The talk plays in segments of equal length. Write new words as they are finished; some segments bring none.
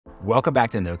Welcome back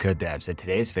to No Code Devs. In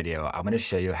today's video, I'm going to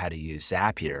show you how to use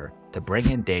Zapier to bring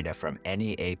in data from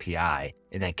any API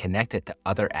and then connect it to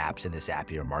other apps in the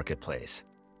Zapier marketplace.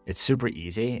 It's super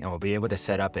easy, and we'll be able to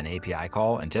set up an API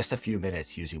call in just a few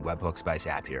minutes using Webhooks by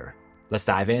Zapier. Let's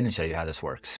dive in and show you how this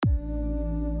works.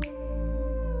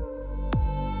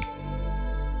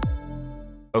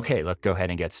 Okay, let's go ahead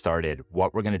and get started.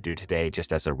 What we're going to do today,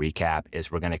 just as a recap,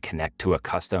 is we're going to connect to a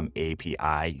custom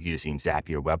API using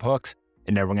Zapier Webhooks.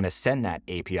 And then we're going to send that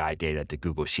API data to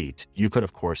Google Sheets. You could,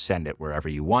 of course, send it wherever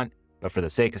you want, but for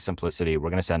the sake of simplicity, we're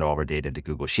going to send all of our data to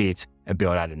Google Sheets and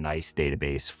build out a nice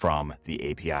database from the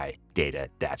API data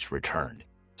that's returned.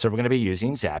 So we're going to be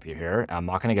using Zapier here. I'm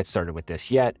not going to get started with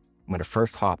this yet. I'm going to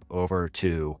first hop over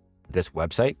to this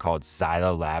website called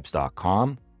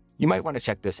XylaLabs.com. You might want to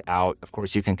check this out. Of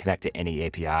course, you can connect to any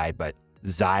API, but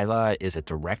Xyla is a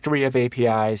directory of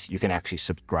APIs. You can actually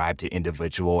subscribe to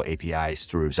individual APIs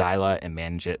through Xyla and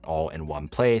manage it all in one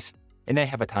place. And they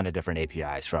have a ton of different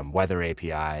APIs, from weather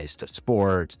APIs to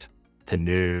sports to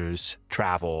news,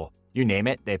 travel, you name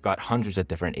it. They've got hundreds of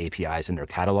different APIs in their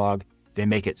catalog. They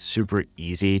make it super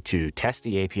easy to test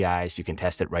the APIs. You can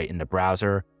test it right in the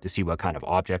browser to see what kind of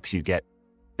objects you get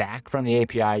back from the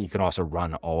API. You can also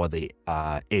run all of the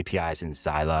APIs in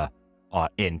Xyla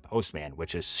in Postman,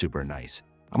 which is super nice.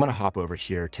 I'm going to hop over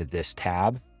here to this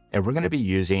tab, and we're going to be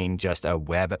using just a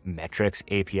web metrics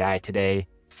API today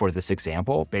for this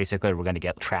example. Basically, we're going to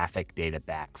get traffic data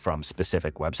back from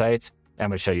specific websites. And I'm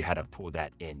going to show you how to pull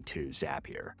that into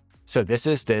Zapier. So this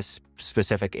is this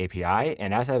specific API.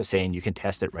 And as I was saying, you can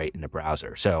test it right in the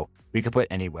browser. So we could put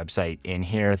any website in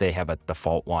here. They have a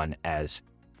default one as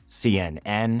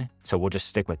CNN. So we'll just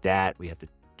stick with that. We have to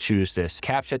choose this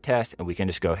CAPTCHA test, and we can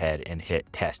just go ahead and hit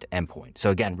test endpoint. So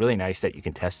again, really nice that you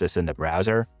can test this in the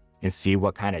browser and see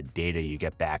what kind of data you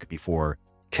get back before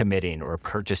committing or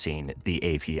purchasing the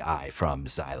API from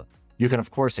Xyla. You can,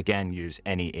 of course, again, use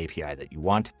any API that you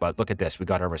want, but look at this. We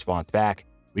got our response back.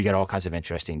 We get all kinds of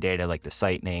interesting data like the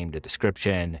site name, the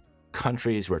description,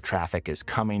 countries where traffic is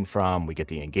coming from. We get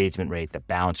the engagement rate, the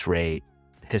bounce rate,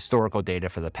 historical data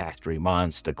for the past 3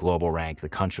 months, the global rank, the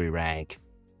country rank,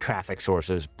 traffic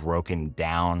sources broken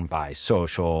down by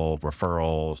social,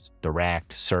 referrals,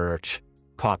 direct, search,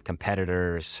 top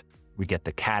competitors. We get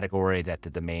the category that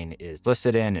the domain is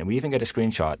listed in, and we even get a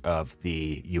screenshot of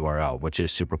the URL, which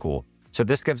is super cool. So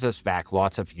this gives us back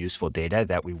lots of useful data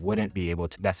that we wouldn't be able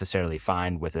to necessarily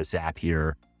find with a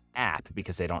Zapier app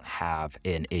because they don't have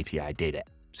an API data.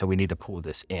 So we need to pull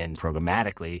this in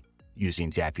programmatically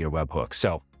using Zapier Webhooks.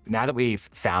 So now that we've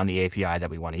found the API that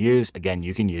we want to use, again,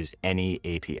 you can use any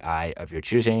API of your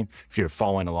choosing. If you're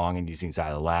following along and using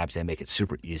XylaLabs, they make it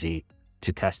super easy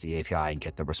to test the API and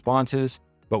get the responses.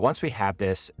 But once we have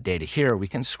this data here, we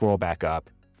can scroll back up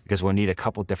because we'll need a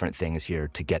couple different things here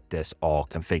to get this all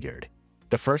configured.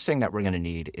 The first thing that we're going to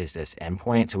need is this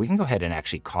endpoint. So we can go ahead and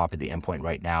actually copy the endpoint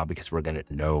right now because we're going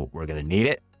to know we're going to need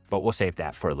it, but we'll save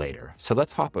that for later. So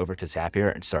let's hop over to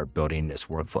Zapier and start building this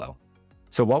workflow.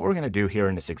 So what we're going to do here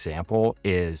in this example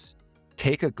is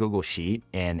take a Google Sheet,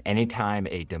 and anytime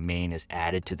a domain is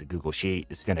added to the Google Sheet,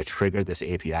 it's going to trigger this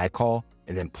API call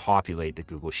and then populate the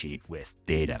Google Sheet with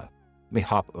data. Let me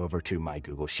hop over to my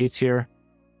Google Sheets here.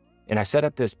 And I set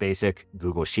up this basic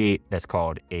Google Sheet that's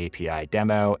called API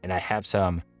demo. And I have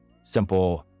some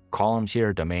simple columns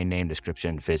here: domain name,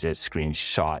 description, visit,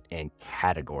 screenshot, and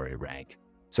category rank.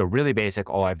 So really basic.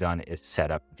 All I've done is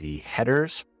set up the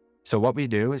headers. So what we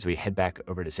do is we head back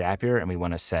over to Zapier and we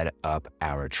want to set up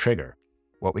our trigger.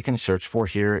 What we can search for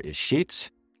here is Sheets.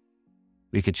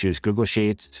 We could choose Google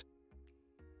Sheets.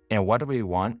 And what do we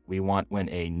want? We want when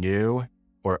a new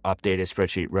or updated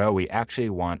spreadsheet row, we actually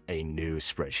want a new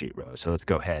spreadsheet row. So let's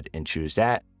go ahead and choose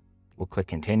that. We'll click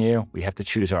continue. We have to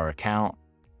choose our account.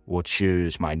 We'll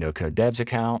choose my No Code Devs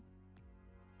account.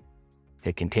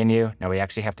 Hit continue. Now we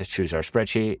actually have to choose our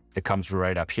spreadsheet. It comes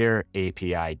right up here,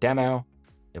 API demo.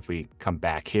 If we come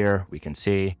back here, we can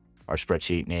see our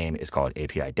spreadsheet name is called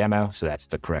API demo. So that's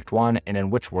the correct one. And then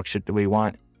which worksheet do we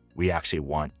want? We actually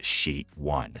want sheet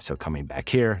 1. So coming back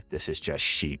here, this is just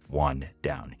sheet 1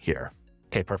 down here.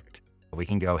 Okay, perfect. We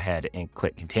can go ahead and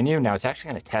click continue. Now it's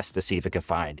actually going to test to see if it can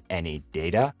find any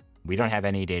data. We don't have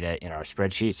any data in our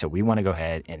spreadsheet, so we want to go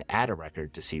ahead and add a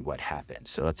record to see what happens.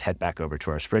 So let's head back over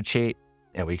to our spreadsheet,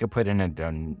 and we could put in a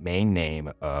domain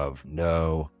name of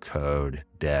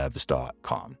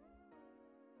nocodevs.com.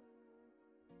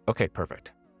 Okay,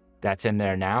 perfect. That's in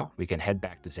there now. We can head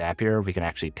back to Zapier. We can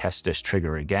actually test this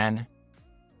trigger again.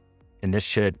 And this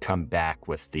should come back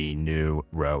with the new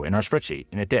row in our spreadsheet.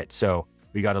 And it did. So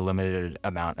we got a limited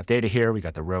amount of data here. We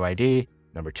got the row ID,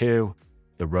 number 2,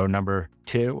 the row number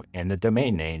 2, and the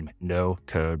domain name,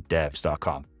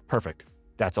 nocodevs.com. Perfect.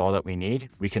 That's all that we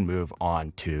need. We can move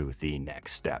on to the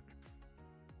next step.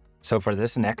 So for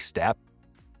this next step,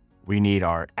 we need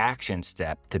our action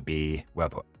step to be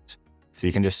webhooks. So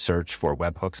you can just search for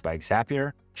Webhooks by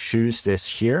Zapier, choose this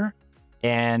here,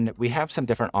 and we have some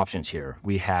different options here.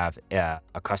 We have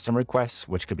a custom request,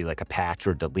 which could be like a patch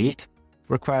or delete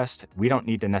request. We don't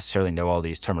need to necessarily know all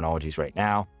these terminologies right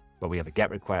now, but we have a get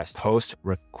request, host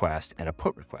request, and a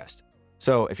put request.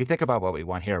 So if you think about what we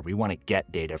want here, we want to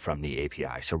get data from the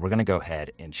API. So we're going to go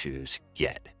ahead and choose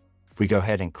get. If we go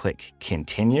ahead and click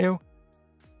continue,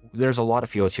 there's a lot of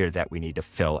fields here that we need to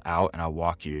fill out, and I'll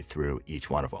walk you through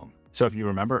each one of them. So if you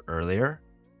remember earlier,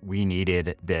 we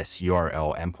needed this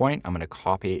URL endpoint. I'm going to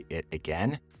copy it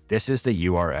again. This is the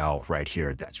URL right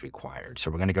here that's required. So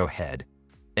we're going to go ahead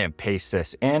and paste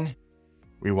this in.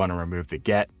 We want to remove the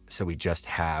get, so we just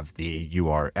have the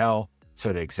URL, so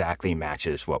it exactly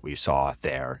matches what we saw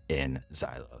there in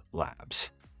XylaLabs.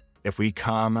 If we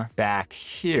come back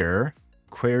here,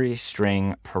 query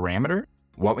string parameter,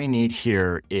 what we need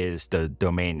here is the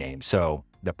domain name. So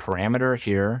the parameter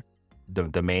here, the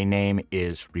domain name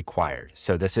is required.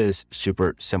 So this is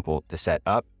super simple to set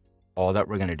up. All that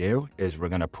we're going to do is we're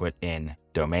going to put in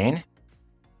domain,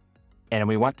 and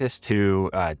we want this to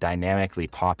dynamically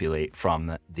populate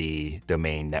from the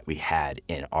domain that we had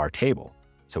in our table.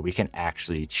 So we can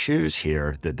actually choose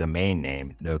here the domain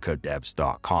name,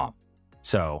 nocodevs.com.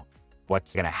 So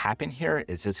what's going to happen here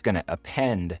is it's going to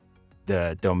append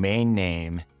the domain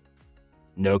name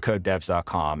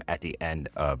nocodevs.com at the end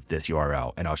of this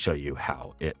URL, and I'll show you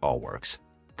how it all works.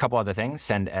 A couple other things,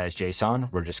 send as JSON.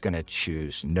 We're just going to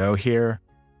choose no here.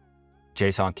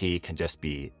 JSON key can just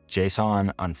be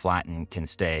JSON, unflattened can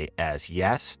stay as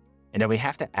yes. And then we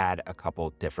have to add a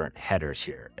couple different headers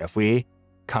here. If we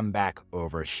come back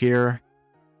over here,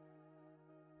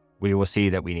 we will see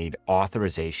that we need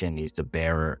authorization needs the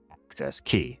bearer access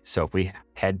key. So if we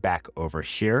head back over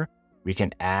here, we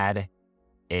can add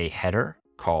a header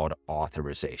called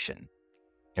authorization.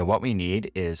 And what we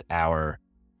need is our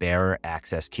bearer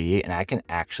access key. And I can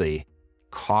actually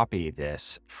copy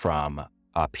this from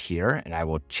up here, and I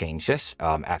will change this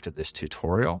after this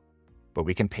tutorial, but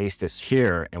we can paste this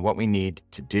here. And what we need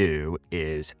to do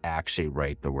is actually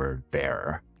write the word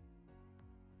bearer.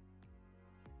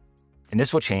 And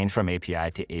this will change from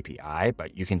API to API,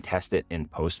 but you can test it in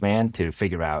Postman to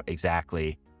figure out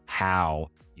exactly how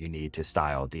you need to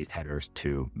style these headers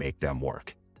to make them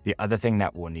work. The other thing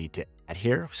that we'll need to add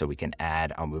here, so we can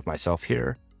add, I'll move myself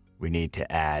here. We need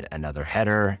to add another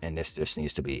header, and this just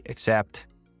needs to be accept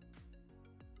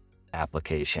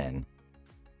application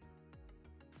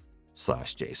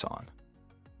 /JSON,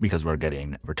 because we're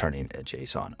returning a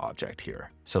JSON object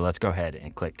here. So let's go ahead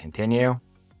and click continue,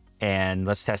 and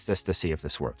let's test this to see if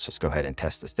this works. Let's go ahead and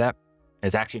test the step.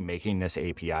 It's actually making this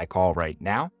API call right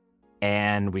now,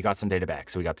 and we got some data back.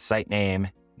 So we got the site name,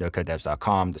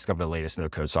 nocodevs.com, discover the latest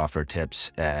no-code software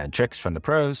tips and tricks from the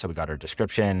pros. So we got our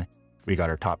description, we got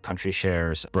our top country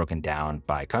shares broken down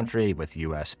by country, with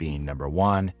US being number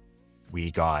 1. We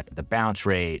got the bounce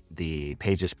rate, the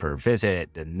pages per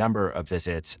visit, the number of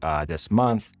visits this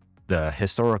month, the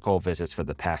historical visits for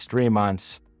the past 3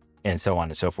 months, and so on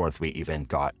and so forth. We even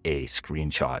got a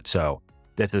screenshot. So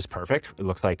this is perfect. It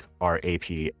looks like our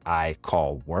API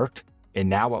call worked. And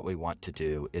now what we want to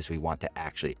do is we want to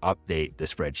actually update the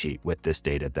spreadsheet with this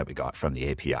data that we got from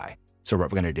the API. So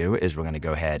what we're going to do is we're going to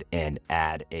go ahead and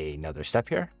add another step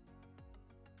here.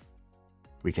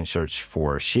 We can search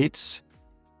for Sheets,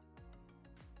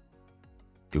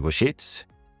 Google Sheets.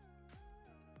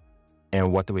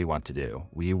 And what do we want to do?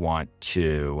 We want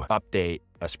to update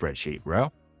a spreadsheet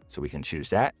row. So we can choose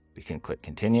that. We can click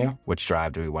continue. Which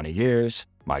drive do we want to use?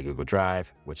 My Google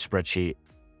Drive. Which spreadsheet?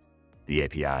 The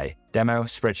API demo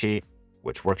spreadsheet.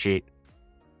 Which worksheet?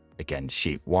 Again,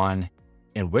 sheet 1.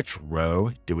 And which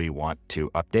row do we want to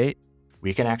update?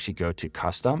 We can actually go to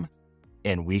custom,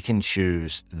 and we can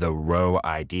choose the row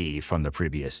ID from the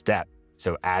previous step.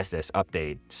 So as this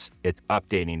updates, it's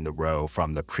updating the row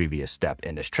from the previous step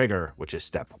in this trigger, which is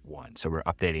step 1. So we're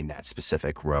updating that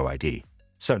specific row ID.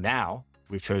 So now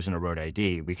we've chosen a row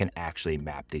ID, we can actually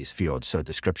map these fields. So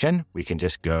description, we can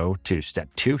just go to step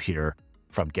 2 here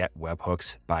from Get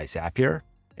Webhooks by Zapier,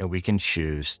 and we can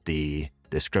choose the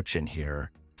description here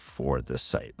for the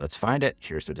site. Let's find it.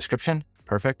 Here's the description.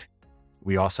 Perfect.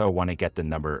 We also want to get the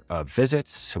number of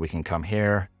visits. So we can come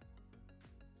here,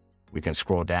 we can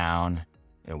scroll down,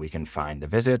 and we can find the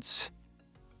visits,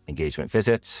 engagement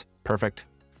visits. Perfect.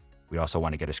 We also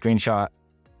want to get a screenshot.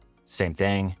 Same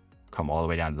thing. Come all the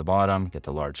way down to the bottom, get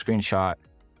the large screenshot.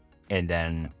 and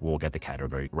then we'll get the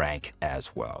category rank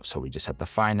as well. So we just have to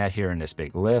find that here in this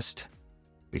big list.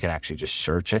 We can actually just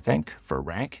search, I think, for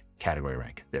rank, category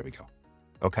rank. There we go.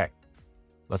 Okay,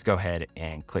 let's go ahead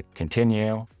and click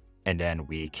continue, and then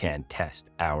we can test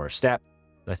our step.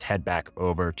 Let's head back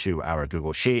over to our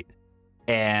Google Sheet.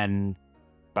 And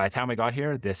by the time we got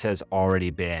here, this has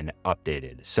already been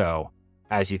updated. So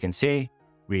as you can see,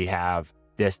 we have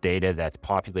this data that's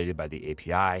populated by the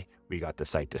API. We got the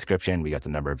site description, we got the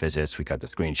number of visits, we got the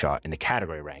screenshot, and the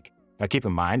category rank. Now keep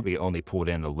in mind, we only pulled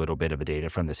in a little bit of the data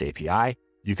from this API.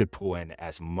 You could pull in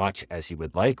as much as you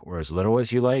would like or as little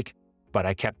as you like, but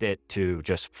I kept it to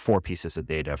just 4 pieces of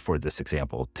data for this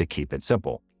example to keep it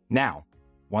simple. Now,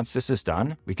 once this is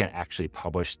done, we can actually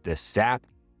publish this Zap.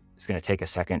 It's going to take a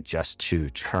second just to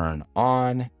turn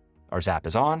on. Our Zap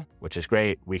is on, which is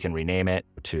great. We can rename it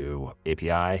to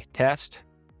API test.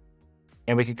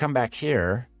 And we can come back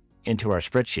here into our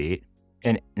spreadsheet.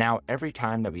 And now every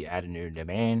time that we add a new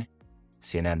domain,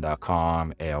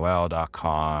 CNN.com,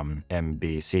 AOL.com,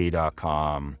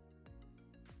 NBC.com,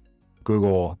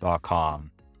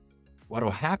 Google.com, what will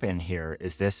happen here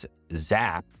is this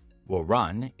Zap will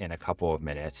run in a couple of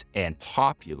minutes and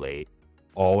populate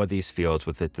all of these fields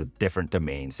with the different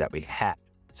domains that we have.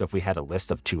 So if we had a list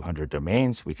of 200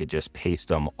 domains, we could just paste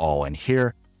them all in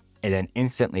here and then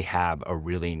instantly have a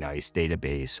really nice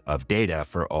database of data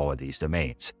for all of these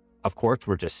domains. Of course,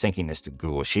 we're just syncing this to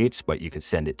Google Sheets, but you could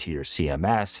send it to your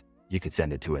CMS. You could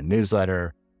send it to a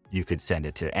newsletter. You could send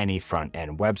it to any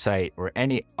front-end website or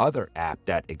any other app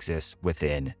that exists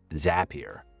within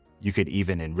Zapier. You could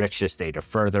even enrich this data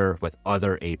further with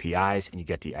other APIs, and you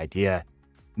get the idea,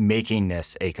 making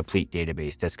this a complete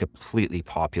database that's completely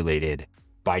populated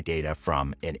by data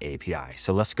from an API.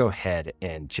 So let's go ahead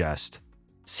and just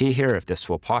see here if this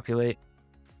will populate.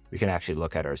 We can actually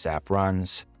look at our Zap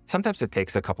runs. Sometimes it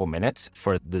takes a couple minutes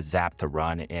for the Zap to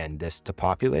run and this to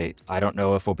populate. I don't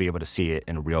know if we'll be able to see it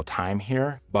in real time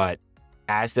here, but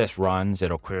as this runs,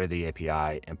 it'll query the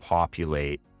API and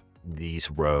populate these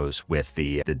rows with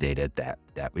the data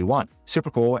that we want. Super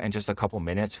cool. In just a couple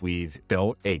minutes, we've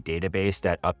built a database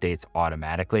that updates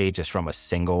automatically just from a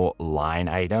single line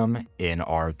item in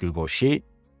our Google Sheet.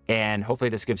 And hopefully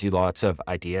this gives you lots of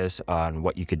ideas on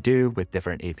what you could do with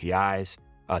different APIs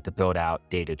to build out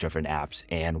data-driven apps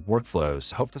and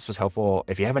workflows. Hope this was helpful.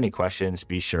 If you have any questions,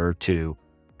 be sure to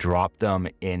drop them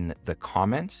in the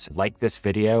comments. Like this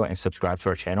video and subscribe to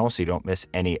our channel so you don't miss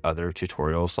any other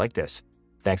tutorials like this.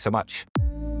 Thanks so much.